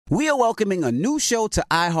we are welcoming a new show to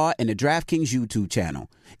iHeart and the DraftKings YouTube channel.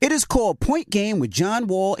 It is called Point Game with John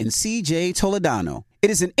Wall and CJ Toledano. It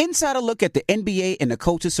is an insider look at the NBA and the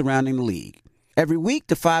coaches surrounding the league. Every week,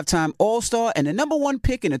 the 5-time All-Star and the number one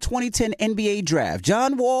pick in the 2010 NBA Draft,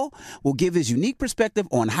 John Wall, will give his unique perspective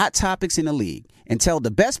on hot topics in the league and tell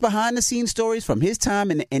the best behind-the-scenes stories from his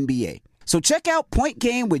time in the NBA. So check out Point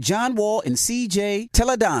Game with John Wall and CJ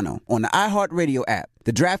Toledano on the iHeartRadio app,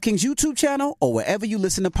 the DraftKings YouTube channel, or wherever you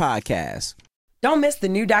listen to podcasts. Don't miss the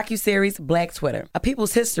new docuseries Black Twitter, A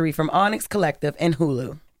People's History from Onyx Collective and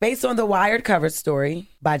Hulu. Based on the Wired cover story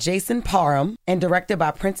by Jason Parham and directed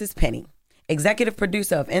by Princess Penny. Executive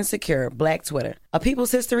producer of Insecure, Black Twitter. A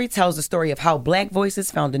People's History tells the story of how Black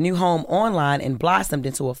voices found a new home online and blossomed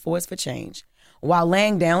into a force for change, while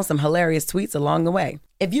laying down some hilarious tweets along the way.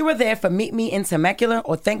 If you were there for Meet Me in Temecula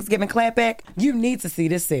or Thanksgiving Clapback, you need to see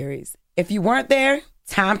this series. If you weren't there,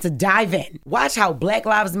 time to dive in. Watch how Black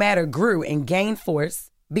Lives Matter grew and gained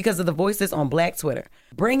force because of the voices on Black Twitter,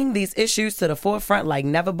 bringing these issues to the forefront like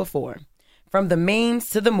never before. From the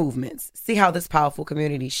memes to the movements, see how this powerful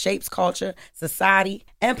community shapes culture, society,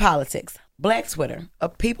 and politics. Black Twitter, A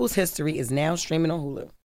People's History, is now streaming on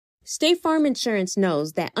Hulu. State Farm Insurance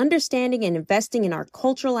knows that understanding and investing in our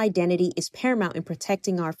cultural identity is paramount in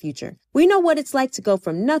protecting our future. We know what it's like to go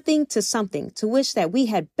from nothing to something, to wish that we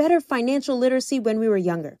had better financial literacy when we were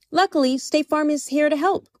younger. Luckily, State Farm is here to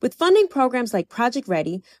help with funding programs like Project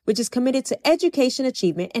Ready, which is committed to education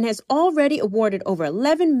achievement and has already awarded over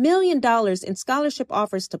 $11 million in scholarship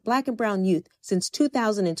offers to Black and Brown youth since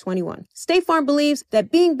 2021. State Farm believes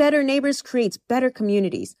that being better neighbors creates better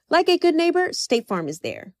communities. Like a good neighbor, State Farm is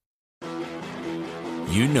there.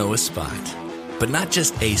 You know a spot, but not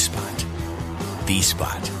just a spot, the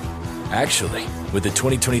spot. Actually, with the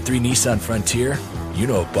 2023 Nissan Frontier, you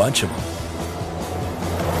know a bunch of them.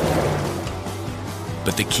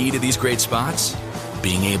 But the key to these great spots?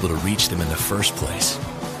 Being able to reach them in the first place.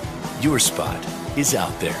 Your spot is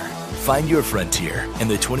out there. Find your Frontier in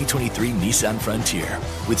the 2023 Nissan Frontier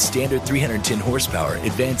with standard 310 horsepower,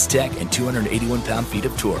 advanced tech, and 281 pound-feet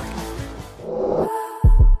of torque.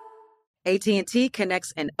 AT&T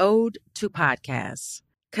connects an ode to podcasts.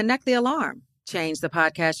 Connect the alarm. Change the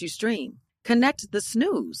podcast you stream. Connect the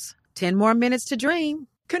snooze. 10 more minutes to dream.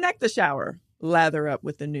 Connect the shower. Lather up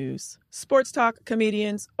with the news. Sports talk,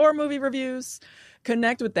 comedians, or movie reviews.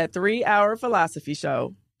 Connect with that 3-hour philosophy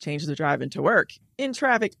show. Change the drive into work. In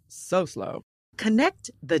traffic so slow.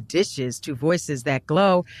 Connect the dishes to voices that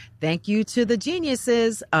glow. Thank you to the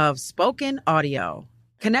geniuses of spoken audio.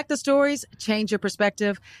 Connect the stories, change your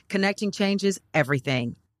perspective. Connecting changes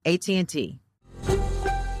everything. AT&T.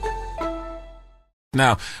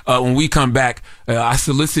 Now, when we come back, I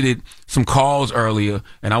solicited some calls earlier,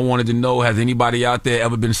 and I wanted to know, has anybody out there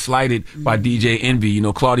ever been slighted by DJ Envy? You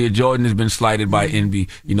know, Claudia Jordan has been slighted by Envy.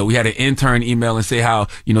 You know, we had an intern email and say how,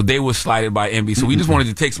 you know, they were slighted by Envy. So we just wanted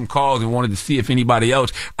to take some calls and wanted to see if anybody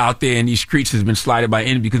else out there in these streets has been slighted by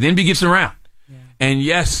Envy, because Envy gets around. Yeah. And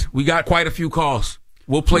yes, we got quite a few calls.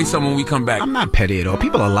 We'll play some when we come back. I'm not petty at all.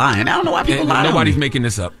 People are lying. I don't know why people lie. Nobody's making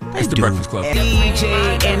this up. It's the Breakfast Club.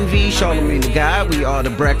 DJ Envy, Charlamagne the God. We are the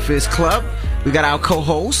Breakfast Club. We got our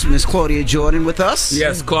co-host, Miss Claudia Jordan, with us.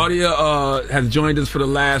 Yes, Claudia has joined us for the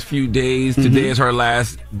last few days. Today is her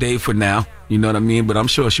last day for now. You know what I mean? But I'm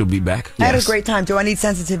sure she'll be back. I had a great time. Do I need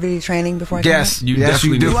sensitivity training before I come Yes, you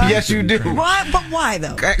definitely do. Yes, you do. Why? But why,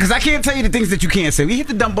 though? Because I can't tell you the things that you can't say. We hit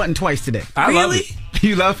the dumb button twice today. I love it.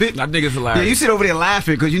 You love it? I think it's hilarious. Yeah, you sit over there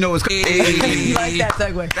laughing because you know it's... You like that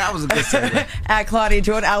segue. That was a good segue. At Claudia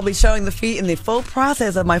Jordan, I'll be showing the feet in the full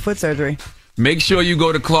process of my foot surgery. Make sure you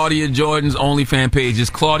go to Claudia Jordan's OnlyFans page. It's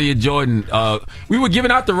Claudia Jordan. We were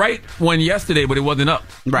giving out the right one yesterday, but it wasn't up.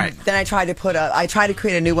 Right. Then I tried to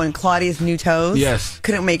create a new one, Claudia's New Toes. Yes.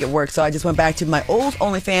 Couldn't make it work, so I just went back to my old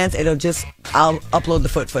OnlyFans. I'll upload the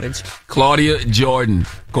foot footage. Claudia Jordan.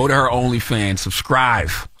 Go to her OnlyFans. Subscribe,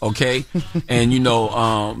 okay? And, you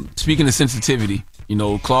know, speaking of sensitivity, you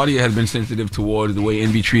know, Claudia has been sensitive towards the way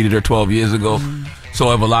Envy treated her 12 years ago. So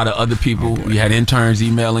have a lot of other people. We had interns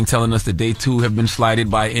emailing, telling us that they too have been slighted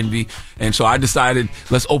by Envy. And so I decided,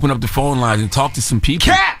 let's open up the phone lines and talk to some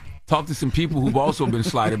people. Talk to some people who've also been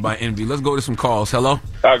slighted by Envy. Let's go to some calls. Hello?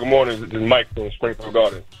 Hi, good morning. This is Mike from Springfield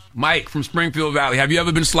Gardens. Mike from Springfield Valley. Have you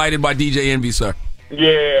ever been slighted by DJ Envy, sir?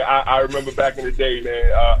 Yeah, I remember back in the day,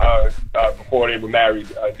 man, before they were married,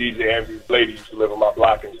 DJ Envy's lady used to live on my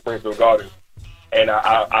block in Springfield Gardens. And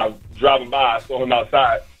I was driving by, I saw him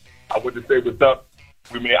outside. I went to say what's up.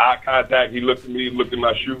 We made eye contact. He looked at me, looked at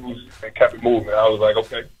my shoes, and kept it moving. I was like,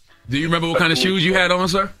 okay. Do you remember what kind of shoes you had on,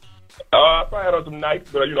 sir? I probably had on some Nike,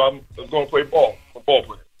 but, you know, I was going to play ball. I'm a ball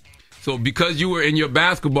player. So because you were in your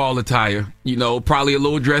basketball attire, probably a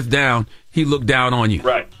little dressed down, he looked down on you.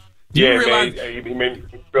 Right. Do you realize, man, he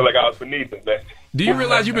made me feel like I was beneath him, man. Do you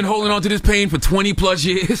realize you've been holding on to this pain for 20 plus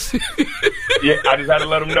years? Yeah, I just had to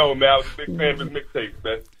let him know, man. I was a big fan of his mixtapes,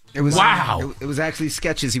 man. It was wow. It was actually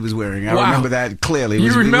Skechers he was wearing. I remember that clearly.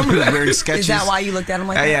 You remember he was that? wearing Skechers. Is that why you looked at him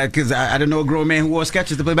like that? Yeah, because I didn't know a grown man who wore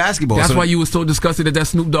Skechers to play basketball. That's why you were so disgusted at that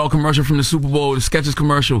Snoop Dogg commercial from the Super Bowl, the Skechers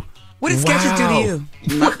commercial. What did Skechers do to you?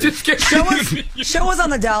 What did Skechers Show us on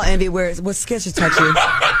the dial, Envy, what Skechers touch you.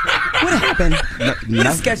 What happened? What did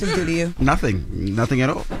Skechers do to you? Nothing at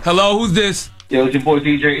all. Hello, who's this? Yo, it's your boy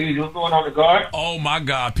DJ Easy. What's going on, the guard? Oh my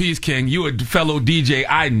God, Peace King, you a fellow DJ.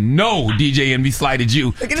 I know DJ Envy slighted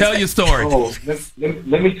you. Tell your story. Oh,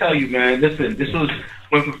 let me tell you, man. Listen, this was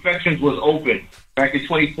when Perfections was open back in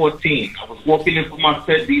 2014. I was walking in for my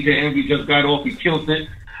set. DJ Envy just got off. He killed it.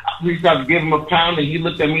 I reached out to give him a pound, and he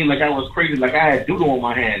looked at me like I was crazy, like I had doodle on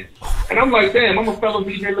my hands. And I'm like, damn, I'm a fellow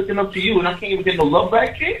DJ looking up to you, and I can't even get no love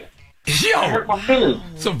back, kid. Yo, I hurt my feelings.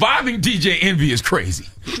 Surviving DJ Envy is crazy.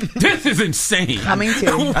 This is insane. Coming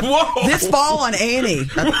to Whoa. this fall on A&E.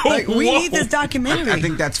 We need this documentary. I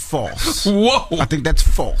think that's false. Whoa. I think that's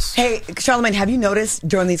false. Hey, Charlamagne, have you noticed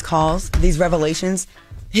during these calls, these revelations,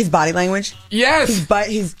 his body language? Yes.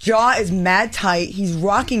 His jaw is mad tight. He's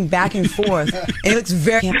rocking back and forth. And it looks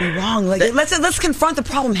very can't be wrong. Like let's confront the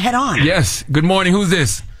problem head on. Yes. Good morning. Who's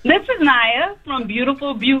this? This is Naya from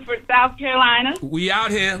beautiful Beaufort, South Carolina. We out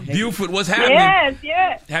here. Beaufort, what's happening?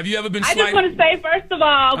 Yes. Have you ever been I just want to say, first of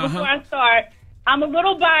all, before I start, I'm a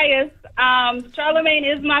little biased.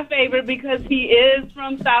 Charlamagne is my favorite because he is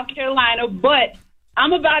from South Carolina, but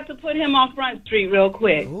I'm about to put him on Front Street real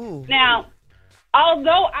quick. Ooh. Now,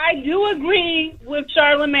 although I do agree with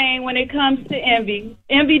Charlamagne when it comes to Envy,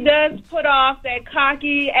 Envy does put off that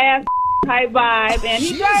cocky ass type vibe, and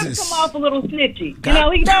he does come off a little snitchy. He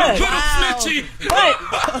does. Little snitchy.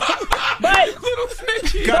 But Little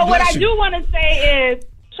snitchy. so what I do want to say is,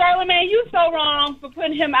 Charlamagne, you so wrong for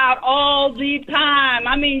putting him out all the time.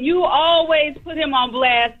 I mean, you always put him on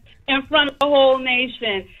blast in front of the whole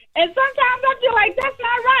nation. And sometimes I feel like that's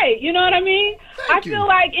not right. You know what I mean? I feel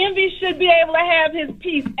like Envy should be able to have his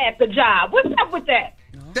piece at the job. What's up with that?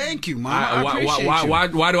 Thank you, Mama. I appreciate you.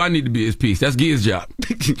 Why do I need to be his piece? That's Gia's job.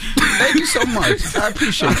 Thank you so much. I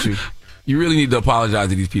appreciate you. You really need to apologize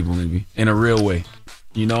to these people, maybe, in a real way.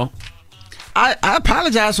 I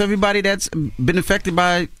apologize to everybody that's been affected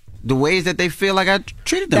by the ways that they feel like I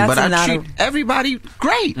treated them. But I treat everybody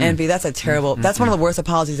great. Envy, that's a terrible, that's one of the worst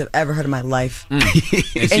apologies I've ever heard in my life. And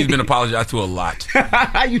she's been apologized to a lot.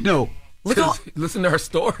 How you know? Listen to her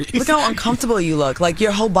story. Look how uncomfortable you look. Like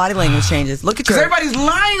your whole body language changes. Look at because everybody's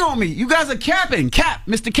lying on me. You guys are capping. Cap,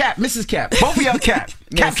 Mr. Cap, Mrs. Cap. Both of y'all cap.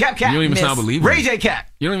 Cap. You don't even sound believable. Ray J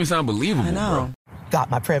Cap. You don't even sound believable. I know. Bro.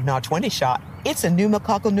 Got my Prevnar 20 shot. It's a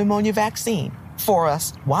pneumococcal pneumonia vaccine. For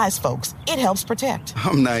us, wise folks, it helps protect.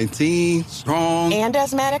 I'm 19, strong. And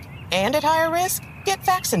asthmatic, and at higher risk. Get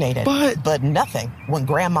vaccinated. But nothing when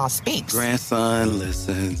grandma speaks. Grandson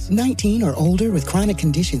listens. 19 or older with chronic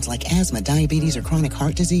conditions like asthma, diabetes, or chronic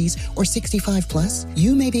heart disease, or 65 plus,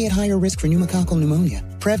 you may be at higher risk for pneumococcal pneumonia.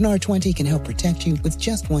 Prevnar 20 can help protect you with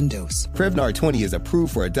just one dose. Prevnar 20 is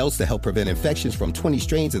approved for adults to help prevent infections from 20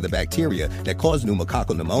 strains of the bacteria that cause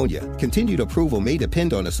pneumococcal pneumonia. Continued approval may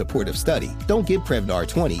depend on a supportive study. Don't give Prevnar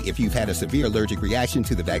 20 if you've had a severe allergic reaction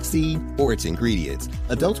to the vaccine or its ingredients.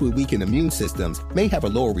 Adults with weakened immune systems may have a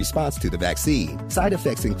lower response to the vaccine. Side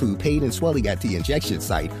effects include pain and swelling at the injection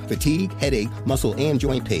site, fatigue, headache, muscle, and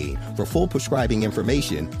joint pain. For full prescribing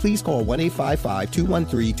information, please call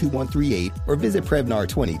 1-855-213-2138 or visit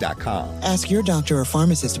Prevnar20.com. Ask your doctor or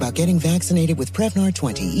pharmacist about getting vaccinated with Prevnar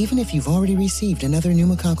 20, even if you've already received another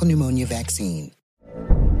pneumococcal pneumonia vaccine.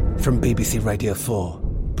 From BBC Radio 4,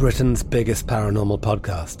 Britain's biggest paranormal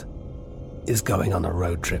podcast is going on a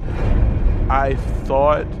road trip. I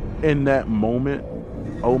thought in that moment,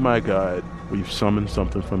 oh my God, we've summoned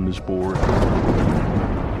something from this board.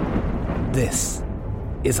 This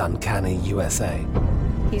is Uncanny USA.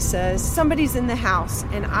 He says, somebody's in the house,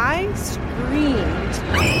 and I screamed.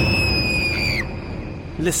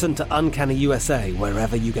 Listen to Uncanny USA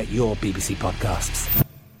wherever you get your BBC podcasts,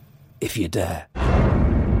 if you dare.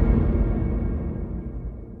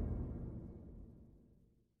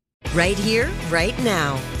 Right here, right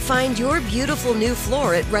now. Find your beautiful new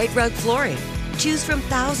floor at Rite Rug Flooring. Choose from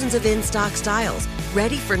thousands of in-stock styles,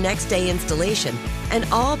 ready for next day installation, and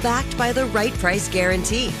all backed by the right price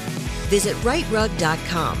guarantee. Visit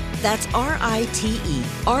riterug.com. That's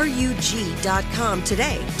RITERUG.com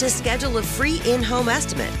today to schedule a free in-home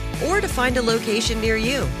estimate or to find a location near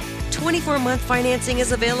you. 24-month financing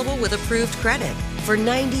is available with approved credit. For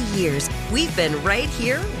 90 years, we've been right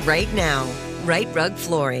here, right now. Right Rug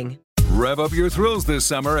Flooring. Rev up your thrills this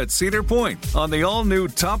summer at Cedar Point on the all-new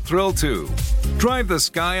Top Thrill 2. Drive the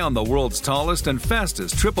sky on the world's tallest and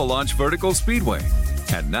fastest triple-launch vertical speedway.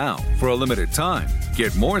 And now, for a limited time,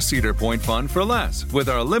 get more Cedar Point fun for less with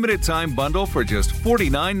our limited-time bundle for just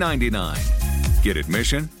 $49.99. Get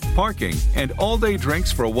admission, parking, and all-day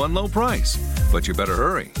drinks for one low price. But you better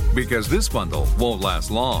hurry, because this bundle won't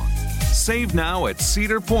last long. Save now at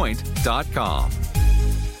cedarpoint.com.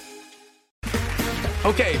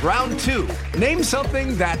 Okay, round two. Name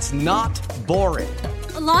something that's not boring.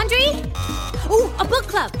 A laundry? Ooh, a book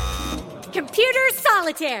club. Computer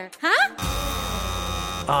solitaire, huh?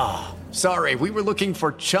 Ah, sorry, we were looking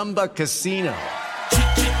for Chumba Casino.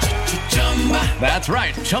 That's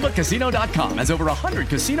right, ChumbaCasino.com has over 100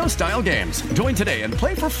 casino-style games. Join today and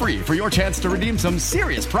play for free for your chance to redeem some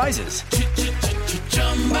serious prizes.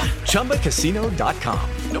 ChumbaCasino.com.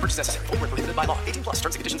 No purchase necessary. Void where prohibited by law. 18+ terms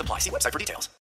and conditions apply. See website for details.